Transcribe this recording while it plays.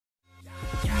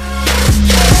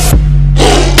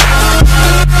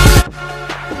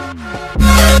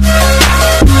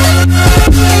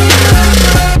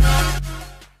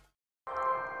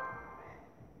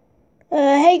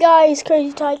guys,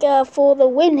 Crazy Tiger for the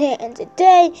win here, and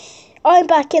today I'm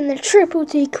back in the Triple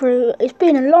T crew. It's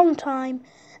been a long time,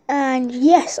 and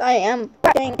yes, I am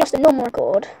back doing just a normal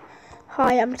record.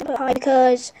 Hi, I'm hi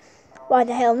because why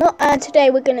the hell not? And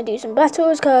today we're gonna do some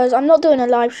battles because I'm not doing a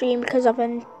live stream because I've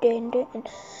been doing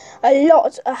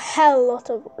a hell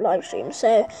lot of live streams.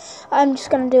 So I'm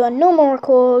just gonna do a normal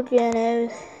record, you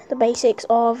know, the basics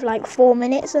of like 4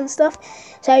 minutes and stuff.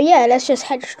 So yeah, let's just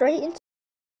head straight into.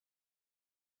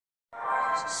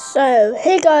 So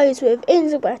here goes with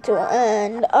Into Battle,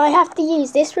 and I have to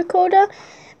use this recorder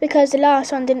because the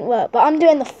last one didn't work, but I'm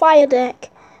doing the fire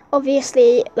deck.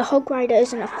 Obviously the Hog Rider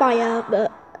isn't a fire,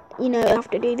 but you know, I have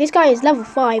to do. This guy is level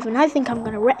 5 and I think I'm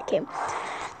gonna wreck him.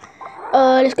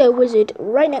 Let's go Wizard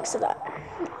right next to that.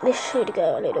 This should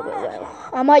go a little bit well.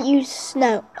 I might use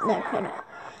no.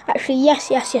 Actually yes,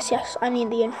 I need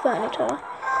the Inferno Tower.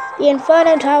 The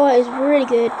Inferno Tower is really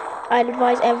good. I'd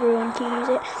advise everyone to use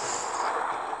it.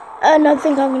 And I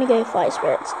think I'm going to go Fire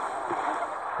Spirits.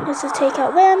 Let's just take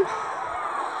out them.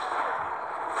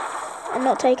 And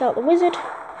not take out the Wizard.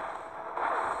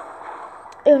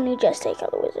 Only just take out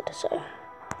the Wizard, so.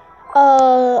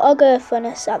 I'll go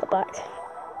Furnace at the back.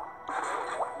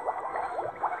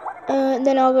 And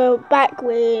then I'll go back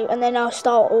with, and then I'll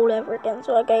start all over again.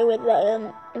 So I'll go with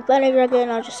the Inferno Dragon,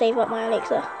 I'll just save up my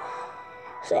elixir.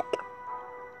 Sick.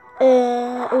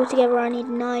 Altogether I need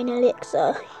 9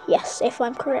 elixir. Yes, if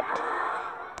I'm correct.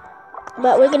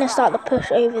 But we're going to start the push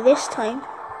over this time,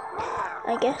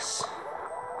 I guess.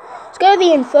 Let's go with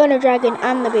the Inferno Dragon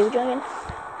and the Baby Dragon.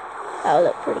 That'll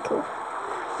look pretty cool.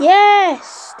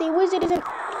 Yes! The Wizard isn't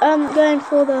going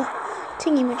for the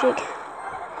Tingy-Majig.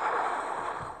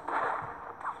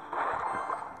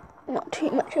 Not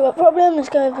too much of a problem. Let's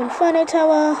go with Inferno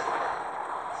Tower.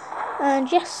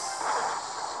 And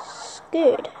yes,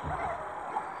 good.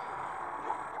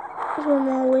 There's one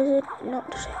more Wizard.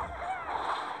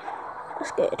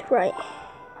 That's good. Right.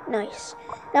 Nice.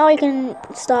 Now we can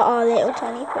start our little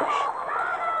tiny push.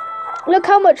 Look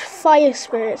how much Fire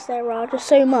Spirits there are. Just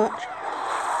so much.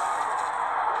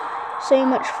 So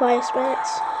much Fire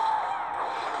Spirits.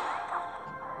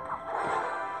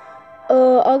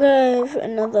 I'll go with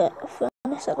another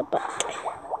Furnace at the back.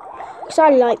 Because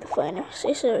I like the Furnace.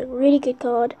 It's a really good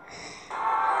card.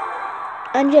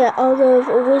 And yeah, I'll go with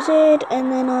a Wizard,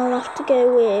 and then I'll have to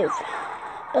go with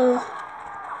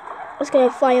let's go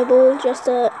Fireball, just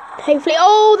to hopefully.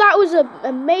 Oh, that was an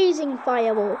amazing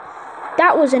Fireball.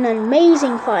 That was an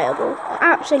amazing Fireball.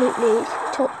 Absolutely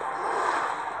top.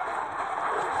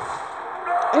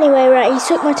 Anyway, right, he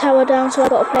took my tower down, so I've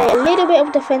got to play a little bit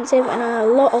of defensive and a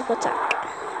lot of attack.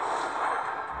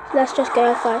 Let's just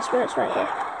go Fire Spirits right here.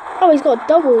 Oh, he's got a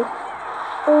double.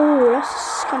 Oh,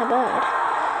 that's kind of bad.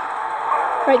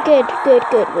 Right, good.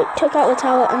 We took out the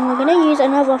tower, and we're going to use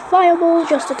another Fireball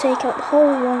just to take out the whole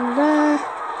one there.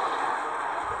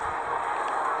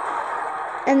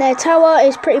 And their tower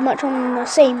is pretty much on the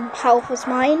same health as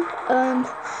mine.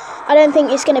 I don't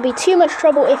think it's going to be too much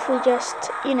trouble if we just,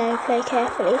 you know, play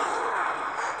carefully.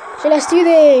 So let's do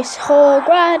this. Hog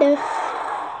Rider.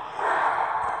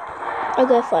 I'll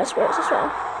go Fire Spirits as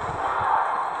well.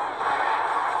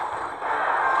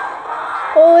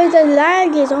 Oh, the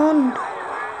lag is on.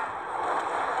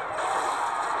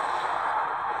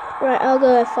 Right, I'll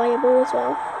go with Fireball as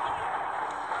well.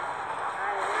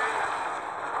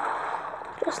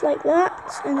 Just like that.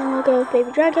 And then we'll go with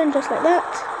Baby Dragon, just like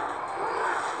that.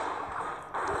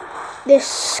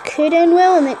 This could end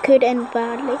well, and it could end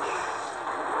badly.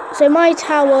 So my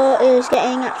tower is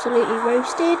getting absolutely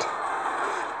roasted.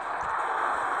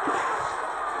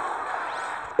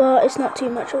 But it's not too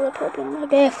much of a problem. I'll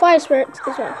go Fire Spirits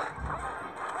as well.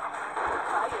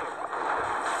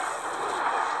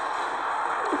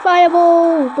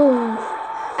 Fireball, boom.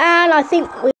 And I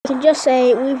think we can just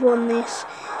say we've won this.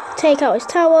 Take out his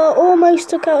tower, almost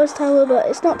took out his tower, but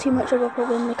it's not too much of a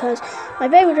problem because my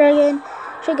Baby Dragon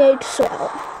should go to sort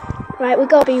out. Right, we've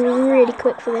got to be really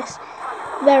quick for this.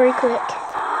 Very quick.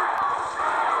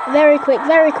 Very quick.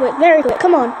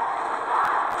 Come on.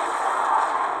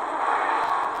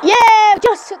 Yeah,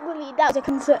 just took the lead. That was a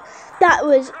concert. That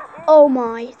was, oh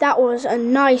my, that was a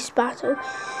nice battle.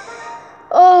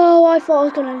 Oh, I thought I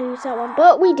was going to lose that one,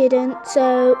 but we didn't,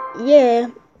 so, yeah.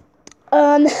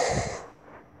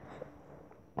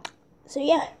 So,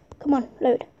 yeah, come on,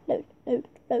 load. I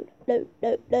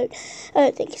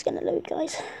don't think it's going to load,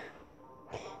 guys.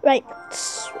 Right,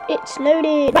 it's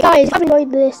loaded. Right, guys, if you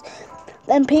enjoyed this,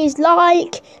 then please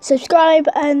like, subscribe,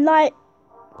 and like.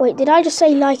 Wait, did I just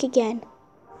say like again?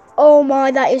 Oh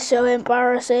my, that is so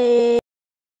embarrassing.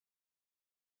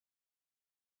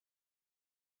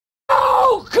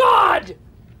 Oh, God!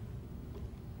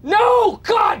 Oh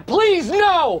God, please,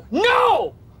 no!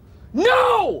 No!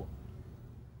 No!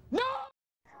 No!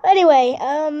 Anyway,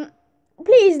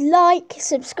 please like,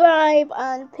 subscribe,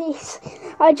 and peace.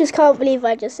 I just can't believe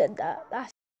I just said that.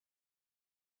 That's